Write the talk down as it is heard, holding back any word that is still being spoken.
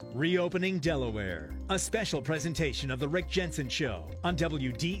Reopening Delaware, a special presentation of The Rick Jensen Show on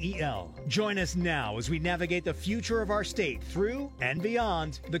WDEL. Join us now as we navigate the future of our state through and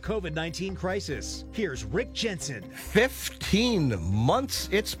beyond the COVID-19 crisis. Here's Rick Jensen. 15 months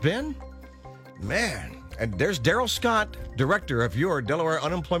it's been? Man. And there's Darryl Scott, director of your Delaware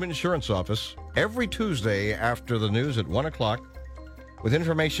Unemployment Insurance Office, every Tuesday after the news at 1 o'clock with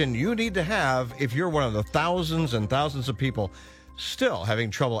information you need to have if you're one of the thousands and thousands of people still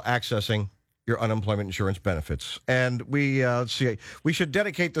having trouble accessing your unemployment insurance benefits. And we should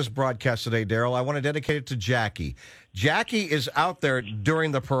dedicate this broadcast today, Darryl. I want to dedicate it to Jackie. Jackie is out there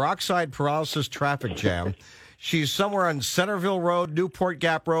during the peroxide paralysis traffic jam. She's somewhere on Centerville Road, Newport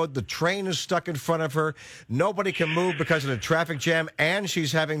Gap Road. The train is stuck in front of her. Nobody can move because of the traffic jam, and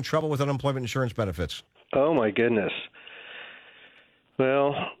she's having trouble with unemployment insurance benefits. Oh, my goodness.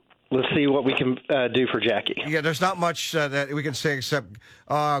 Well, let's see what we can do for Jackie. Yeah, there's not much that we can say except,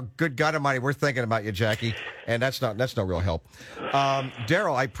 good God Almighty, we're thinking about you, Jackie, and that's no real help.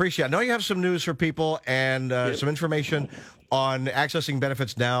 Darryl, I appreciate it. I know you have some news for people and some information on accessing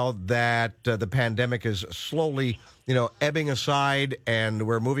benefits now that the pandemic is slowly, ebbing aside and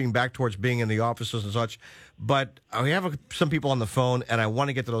we're moving back towards being in the offices and such. But we have some people on the phone, and I want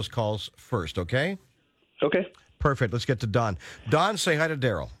to get to those calls first, okay? Okay. Perfect. Let's get to Don. Don, say hi to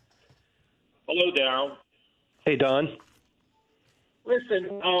Darryl. Hello, Darryl. Hey, Don.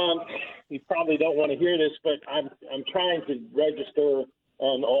 Listen, you probably don't want to hear this, but I'm trying to register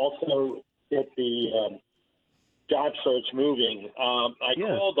and also get the job search moving. I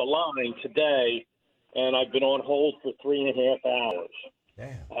called the line today, and I've been on hold for 3.5 hours.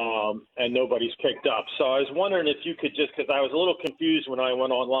 Damn. And nobody's picked up. So I was wondering if you could just, because I was a little confused when I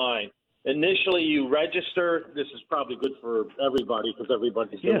went online. Initially, you register. This is probably good for everybody because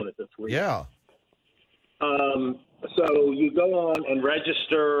everybody's doing it this week. Yeah. So you go on and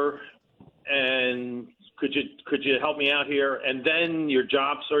register, and could you help me out here? And then your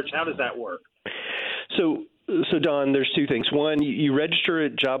job search, how does that work? So Don, there's two things. One, you register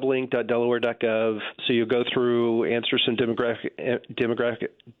at joblink.delaware.gov. So you'll go through, answer some demographic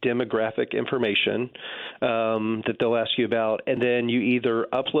information that they'll ask you about, and then you either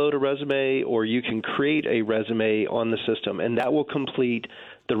upload a resume or you can create a resume on the system, and that will complete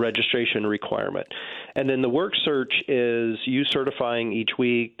the registration requirement. And then the work search is you certifying each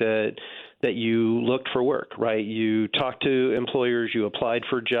week that you looked for work, right? You talked to employers, you applied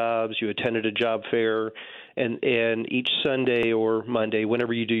for jobs, you attended a job fair, and each Sunday or Monday,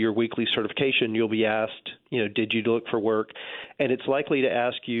 whenever you do your weekly certification, you'll be asked, did you look for work? And it's likely to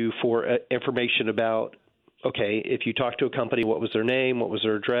ask you for information about, okay, if you talked to a company, what was their name, what was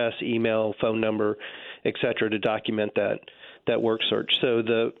their address, email, phone number, et cetera, to document that work search. So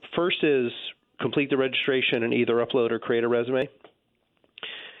the first is complete the registration and either upload or create a resume.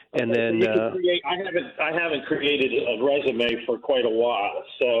 And then I haven't created a resume for quite a while,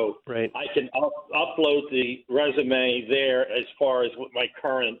 so right. I can upload the resume there as far as what my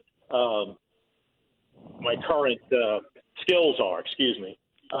current skills are. Excuse me.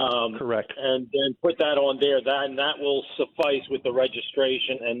 Correct. And then put that on there. That will suffice with the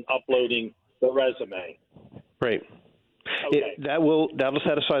registration and uploading the resume. Right. Okay. That'll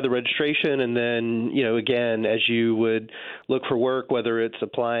satisfy the registration, and then again, as you would look for work, whether it's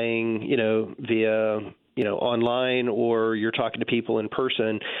applying via online or you're talking to people in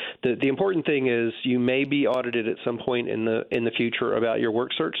person, the important thing is you may be audited at some point in the future about your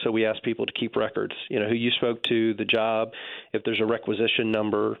work search. So we ask people to keep records, who you spoke to, the job, if there's a requisition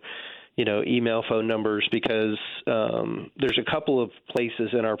number, email, phone numbers, because there's a couple of places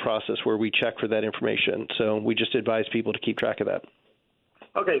in our process where we check for that information. So we just advise people to keep track of that.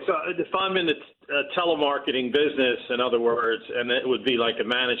 Okay, so if I'm in the telemarketing business, in other words, and it would be like a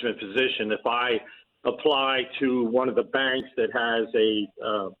management position, if I apply to one of the banks that has a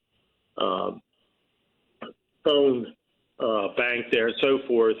phone bank there and so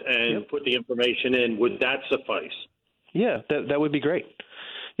forth and put the information in, would that suffice? Yeah, that would be great.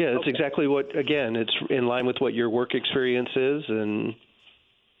 Yeah, that's exactly what, again, it's in line with what your work experience is, and,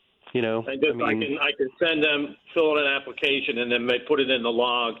 I can send them, fill in an application, and then they put it in the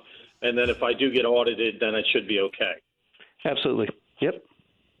log, and then if I do get audited, then it should be okay. Absolutely. Yep.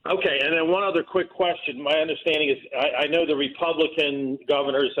 Okay, and then one other quick question. My understanding is I know the Republican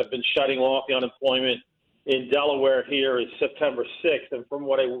governors have been shutting off the unemployment in Delaware here is September 6th, and from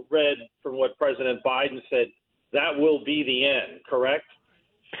what I read, from what President Biden said, that will be the end, correct?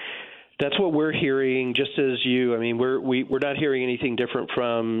 That's what we're hearing, just as you. I mean, we're not hearing anything different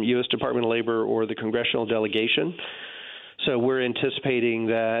from U.S. Department of Labor or the congressional delegation. So we're anticipating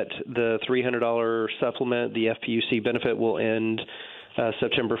that the $300 supplement, the FPUC benefit, will end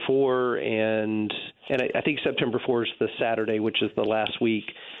September 4, and I think September 4 is the Saturday, which is the last week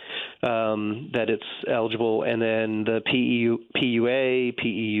that it's eligible, and then the PUA,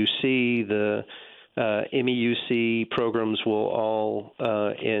 PEUC, the MEUC programs will all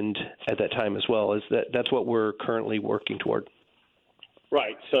end at that time as well. That's what we're currently working toward.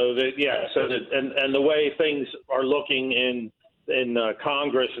 Right. So and the way things are looking in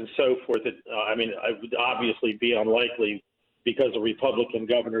Congress and so forth, it would obviously be unlikely because the Republican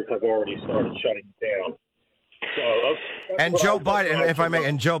governors have already started shutting down. So, and Joe Biden, if I may,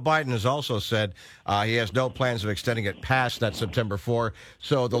 and Joe Biden has also said he has no plans of extending it past that September 4.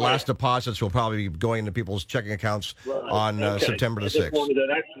 So the last deposits will probably be going into people's checking accounts on September the 6th.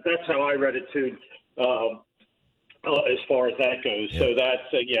 That's how I read it too, as far as that goes. Yeah. So that's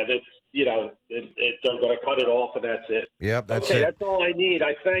they're going to cut it off, and that's it. Yep, that's it. That's all I need.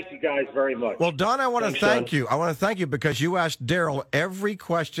 I thank you guys very much. Well, Don, I want to thank you. I want to thank you because you asked Darryl every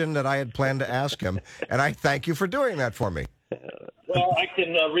question that I had planned to ask him, and I thank you for doing that for me. Well, I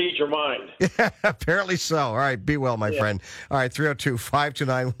can read your mind. Yeah, apparently so. All right, be well, my friend. All right,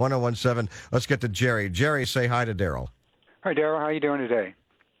 302-529-1017. Let's get to Jerry. Jerry, say hi to Darryl. Hi, Darryl. How are you doing today?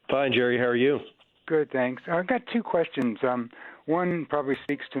 Fine, Jerry. How are you? Good, thanks. I've got two questions. One probably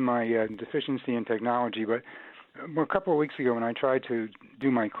speaks to my deficiency in technology, but a couple of weeks ago when I tried to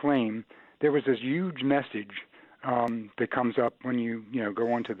do my claim, there was this huge message that comes up when you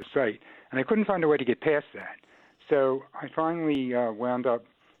go onto the site, and I couldn't find a way to get past that. So I finally wound up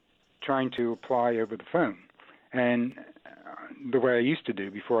trying to apply over the phone, and the way I used to do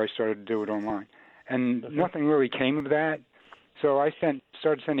before I started to do it online. And nothing really came of that. So I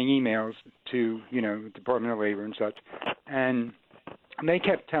started sending emails to, the Department of Labor and such, and they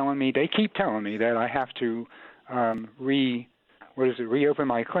keep telling me that I have to reopen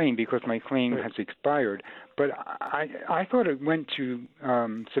my claim because my claim has expired. But I thought it went to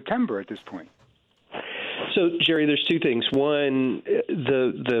September at this point. So, Jerry, there's two things. One,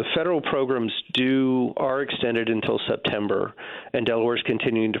 the federal programs are extended until September, and Delaware is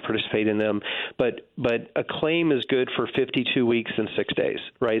continuing to participate in them. But a claim is good for 52 weeks and 6 days,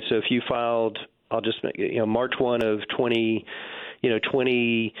 right? So if you filed, I'll just make it, March 1 of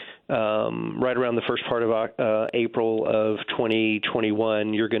 2020, right around the first part of April of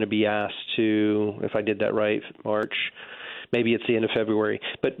 2021, you're going to be asked to, if I did that right, March. Maybe it's the end of February,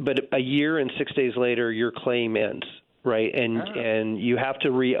 but a year and 6 days later, your claim ends, right? And you have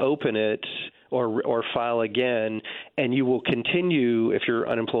to reopen it or file again, and you will continue, if you're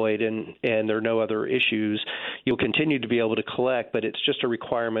unemployed and there are no other issues, you'll continue to be able to collect, but it's just a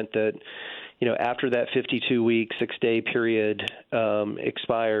requirement that, after that 52-week, 6-day period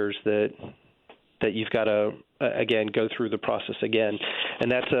expires, that you've got to, again, go through the process again.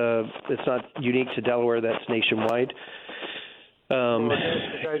 And it's not unique to Delaware, that's nationwide. Did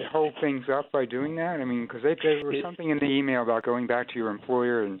that hold things up by doing that? I mean, because there was something in the email about going back to your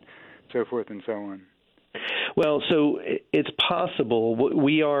employer and so forth and so on. Well, so it's possible.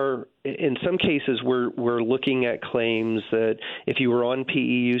 We are, in some cases, we're looking at claims that if you were on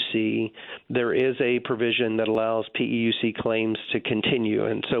PEUC, there is a provision that allows PEUC claims to continue.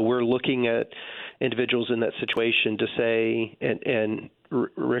 And so we're looking at individuals in that situation to say, and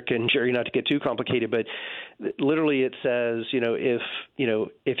Rick and Jerry, not to get too complicated, but literally it says,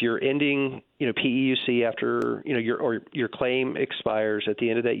 if you're ending, PEUC after, your claim expires at the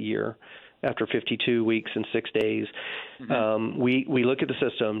end of that year, after 52 weeks and 6 days, we look at the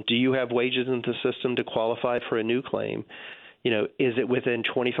system. Do you have wages in the system to qualify for a new claim? Is it within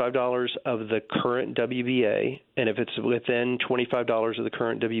 $25 of the current WBA? And if it's within $25 of the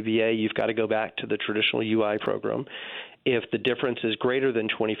current WBA, you've got to go back to the traditional UI program. If the difference is greater than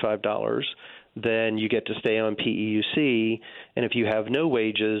 $25, then you get to stay on PEUC. And if you have no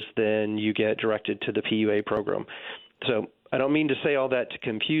wages, then you get directed to the PUA program. So I don't mean to say all that to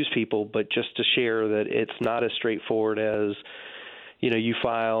confuse people, but just to share that it's not as straightforward as, you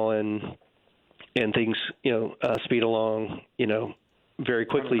file and things, speed along, very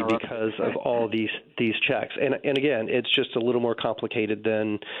quickly because of all these checks. And again, it's just a little more complicated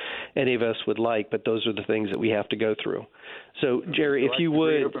than any of us would like, but those are the things that we have to go through. So, Jerry, if you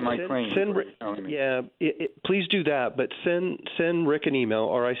would, please do that, but send Rick an email,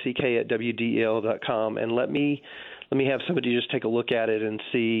 rick@wdel.com, and let me have somebody just take a look at it and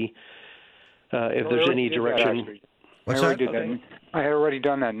see if there's any direction. I had already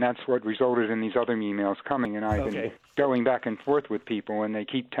done that, and that's what resulted in these other emails coming, and I've been going back and forth with people, and they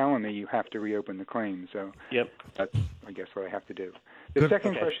keep telling me you have to reopen the claim. So that's, I guess, what I have to do. The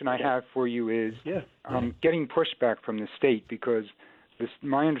second question I have for you is getting pushback from the state, because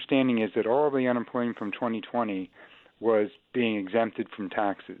my understanding is that all the unemployment from 2020 was being exempted from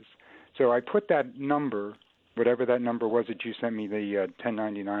taxes. So I put that number, whatever that number was that you sent me, the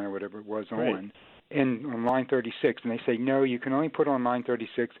 1099 or whatever it was, on line 36, and they say, no, you can only put on line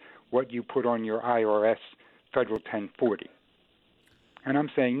 36 what you put on your IRS Federal 1040. And I'm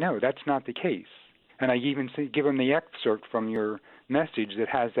saying, no, that's not the case. And I even give them the excerpt from your message that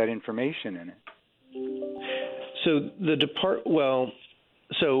has that information in it. So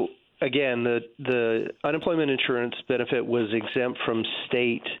so again, the unemployment insurance benefit was exempt from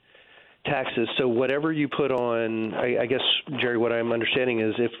state taxes. So whatever you put on, I guess, Jerry, what I'm understanding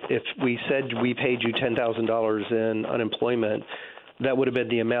is if we said we paid you $10,000 in unemployment, that would have been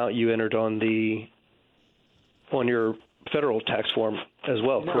the amount you entered on your federal tax form as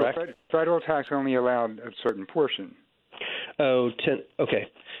well, correct? No, federal tax only allowed a certain portion. Okay.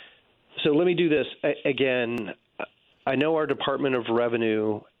 So let me do this. Again, I know our Department of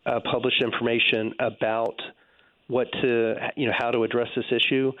Revenue published information about how to address this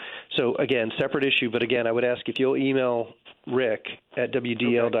issue. So again, separate issue, but again, I would ask if you'll email Rick at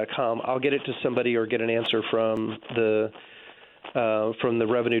WDL.com. I'll get it to somebody or get an answer from the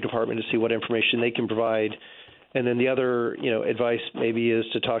Revenue Department to see what information they can provide. And then the other, advice maybe is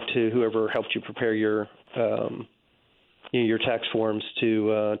to talk to whoever helped you prepare your tax forms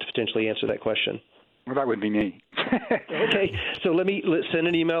to potentially answer that question. Well, that would be me. Okay, so let's send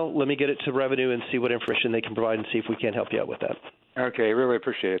an email. Let me get it to Revenue and see what information they can provide and see if we can help you out with that. Okay, really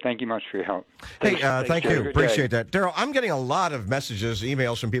appreciate it. Thank you much for your help. Hey, thank you. Appreciate that. Darryl, I'm getting a lot of messages,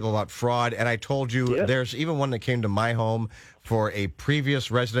 emails from people about fraud, and I told you there's even one that came to my home for a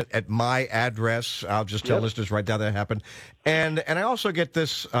previous resident at my address. I'll just tell listeners right now that happened. And I also get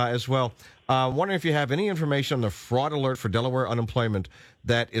this as well. Wondering if you have any information on the fraud alert for Delaware unemployment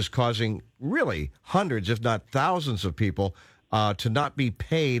that is causing really hundreds, if not thousands of people to not be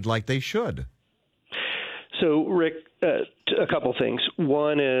paid like they should. So, Rick, a couple things.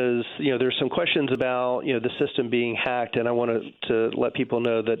 One is, there's some questions about, the system being hacked, and I wanted to let people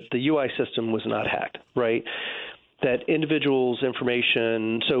know that the UI system was not hacked, right? That individuals'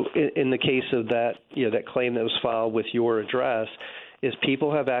 information, so in the case of that, that claim that was filed with your address, is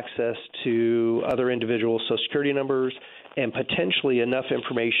people have access to other individuals' Social Security numbers and potentially enough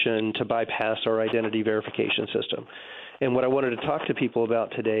information to bypass our identity verification system. And what I wanted to talk to people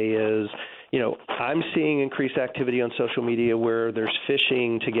about today is, I'm seeing increased activity on social media where there's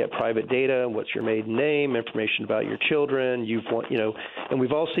phishing to get private data, what's your maiden name, information about your children, and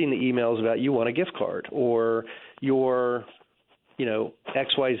we've all seen the emails about you want a gift card or your,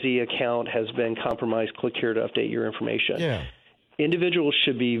 XYZ account has been compromised, click here to update your information. Yeah. Individuals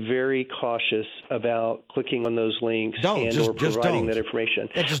should be very cautious about clicking on those links or providing that information.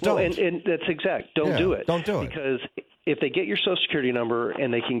 Yeah, just don't. And that's exact. Don't do it. Don't do it. Because if they get your Social Security number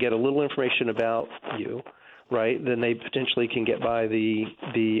and they can get a little information about you, right, then they potentially can get by the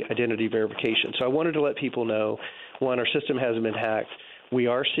identity verification. So I wanted to let people know, one, our system hasn't been hacked. We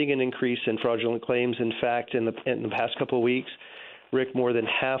are seeing an increase in fraudulent claims. In fact, in the past couple of weeks, Rick, more than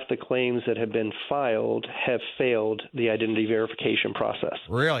half the claims that have been filed have failed the identity verification process.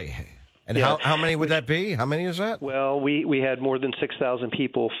 Really? And how many would that be? How many is that? Well, we had more than 6,000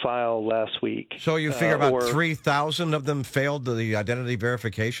 people file last week. So you figure about 3,000 of them failed the identity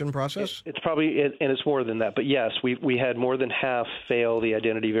verification process? It's probably, and it's more than that. But yes, we had more than half fail the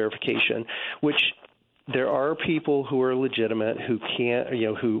identity verification, which there are people who are legitimate who can't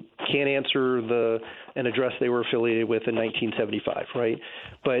answer an address they were affiliated with in 1975, right?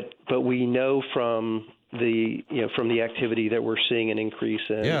 But we know from the activity that we're seeing an increase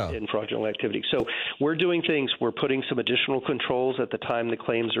in fraudulent activity. So we're doing things. We're putting some additional controls at the time the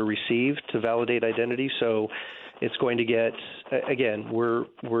claims are received to validate identity. So it's going to get, again,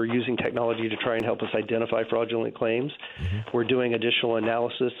 we're using technology to try and help us identify fraudulent claims. Mm-hmm. We're doing additional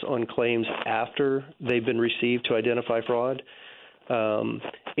analysis on claims after they've been received to identify fraud.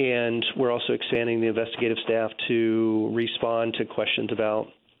 And we're also expanding the investigative staff to respond to questions about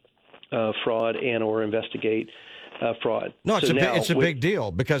fraud and or investigate fraud. No, it's a big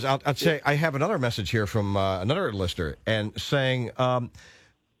deal because I'll say I have another message here from another listener and saying,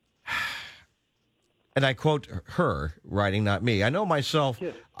 and I quote her writing, not me. I know myself.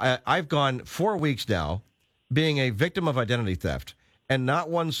 Yeah. I've gone 4 weeks now being a victim of identity theft, and not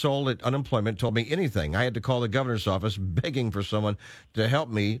one soul at unemployment told me anything. I had to call the governor's office begging for someone to help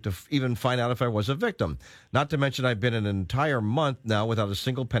me to even find out if I was a victim. Not to mention I've been an entire month now without a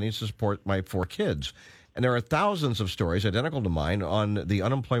single penny to support my 4 kids. And there are thousands of stories identical to mine on the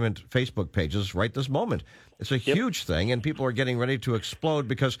unemployment Facebook pages right this moment. It's a huge thing, and people are getting ready to explode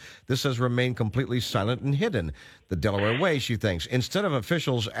because this has remained completely silent and hidden. The Delaware way, she thinks. Instead of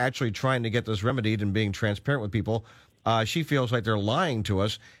officials actually trying to get this remedied and being transparent with people, She feels like they're lying to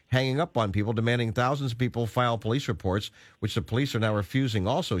us, hanging up on people, demanding thousands of people file police reports, which the police are now refusing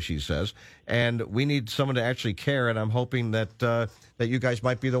also, she says. And we need someone to actually care, and I'm hoping that that you guys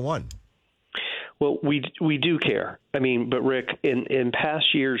might be the one. Well, we do care. I mean, but Rick, in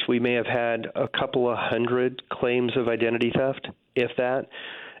past years, we may have had a couple of hundred claims of identity theft, if that.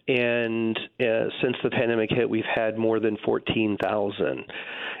 And since the pandemic hit, we've had more than 14,000.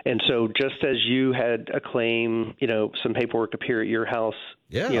 And so just as you had a claim, some paperwork appear at your house,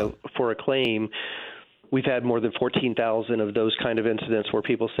 for a claim, we've had more than 14,000 of those kind of incidents where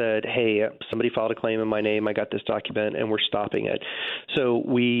people said, hey, somebody filed a claim in my name, I got this document, and we're stopping it. So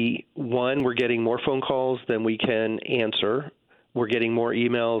we're getting more phone calls than we can answer. We're getting more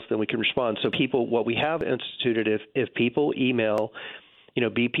emails than we can respond. So what we have instituted, if people email,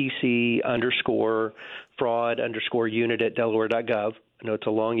 BPC_fraud_unit@delaware.gov. I know it's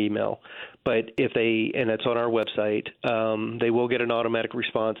a long email, but and it's on our website, they will get an automatic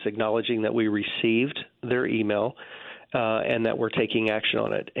response acknowledging that we received their email and that we're taking action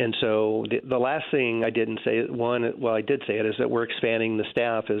on it. And so the last thing I didn't say, I did say it, is that we're expanding the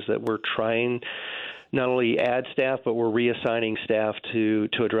staff, is that we're trying not only add staff, but we're reassigning staff to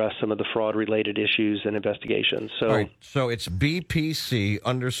address some of the fraud-related issues and investigations. So, all right. So it's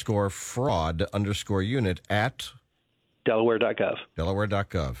BPC_fraud_unit at Delaware.gov.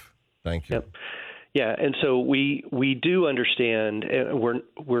 Delaware.gov. Thank you. Yep. Yeah, and so we do understand. We're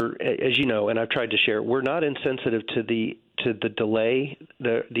as you know, and I've tried to share. We're not insensitive to the delay,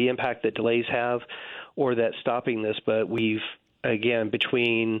 the impact that delays have, or that stopping this. But again,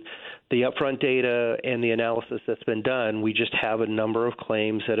 between the upfront data and the analysis that's been done, we just have a number of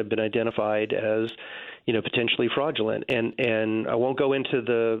claims that have been identified as, potentially fraudulent. And I won't go into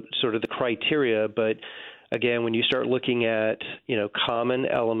the sort of the criteria, but again, when you start looking at, common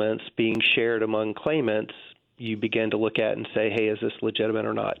elements being shared among claimants, you begin to look at and say, hey, is this legitimate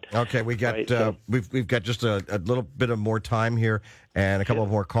or not? Okay, we got right, we've got just a little bit of more time here and a couple of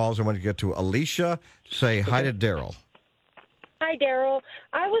more calls. I want to get to Alicia. Say hi to Darryl. Hi, Darryl.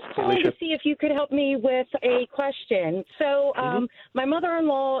 I was calling to see if you could help me with a question. So my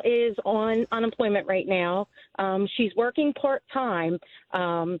mother-in-law is on unemployment right now. She's working part-time,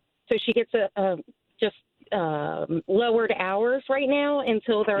 so she gets lowered hours right now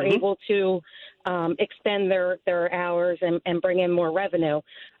until they're able to extend their hours and bring in more revenue.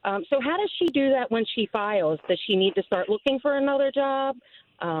 So how does she do that when she files? Does she need to start looking for another job?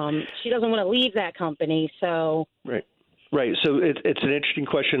 She doesn't want to leave that company, so... Right. So it's an interesting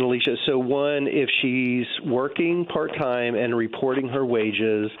question, Alicia. So one, if she's working part-time and reporting her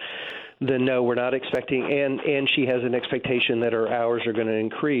wages, then no, we're not expecting, and she has an expectation that her hours are going to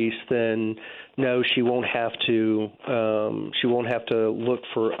increase, then no, she won't have to look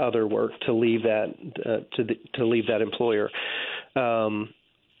for other work to leave that to leave that employer.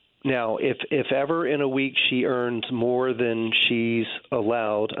 Now, if ever in a week she earns more than she's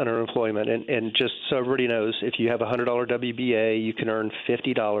allowed under employment, and just so everybody knows, if you have a $100 WBA, you can earn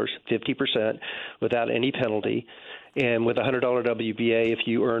 $50, 50%, without any penalty. And with a $100 WBA, if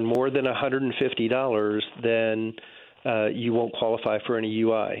you earn more than $150, then you won't qualify for any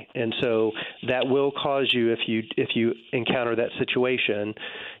UI. And so that will cause you, if you encounter that situation,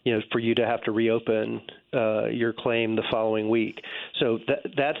 for you to have to reopen your claim the following week. So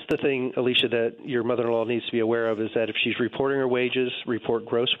that's the thing, Alicia, that your mother-in-law needs to be aware of, is that if she's reporting her wages, report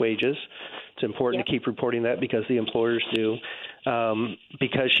gross wages. It's important to keep reporting that because the employers do.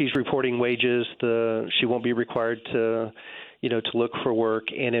 Because she's reporting wages, she won't be required to look for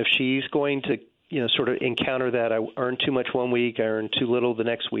work. And if she's going to sort of encounter that, I earn too much one week, I earn too little the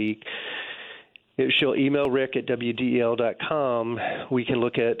next week, she'll email Rick at WDEL.com. We can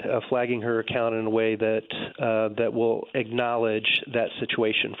look at flagging her account in a way that will acknowledge that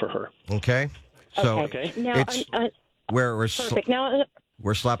situation for her. Okay. So okay. Now, we're perfect. Now,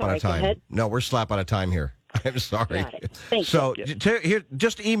 we're slap out of time. No, we're slap out of time here. I'm sorry. Got it. Thank so you. Here,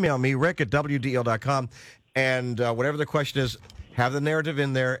 just email me, Rick at WDEL.com, and whatever the question is, have the narrative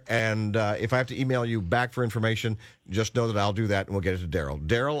in there, and if I have to email you back for information, just know that I'll do that, and we'll get it to Darryl.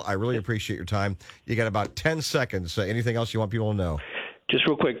 Darryl, I really appreciate your time. You got about 10 seconds. Anything else you want people to know? Just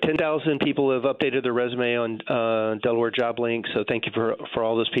real quick, 10,000 people have updated their resume on Delaware Job Link, so thank you for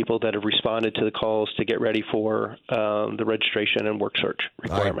all those people that have responded to the calls to get ready for the registration and work search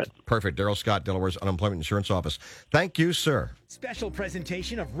requirement. Right. Perfect. Darryl Scott, Delaware's Unemployment Insurance Office. Thank you, sir. Special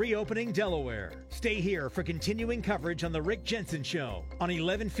presentation of Reopening Delaware. Stay here for continuing coverage on The Rick Jensen Show on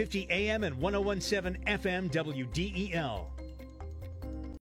 1150 AM and 1017 FM WDEL.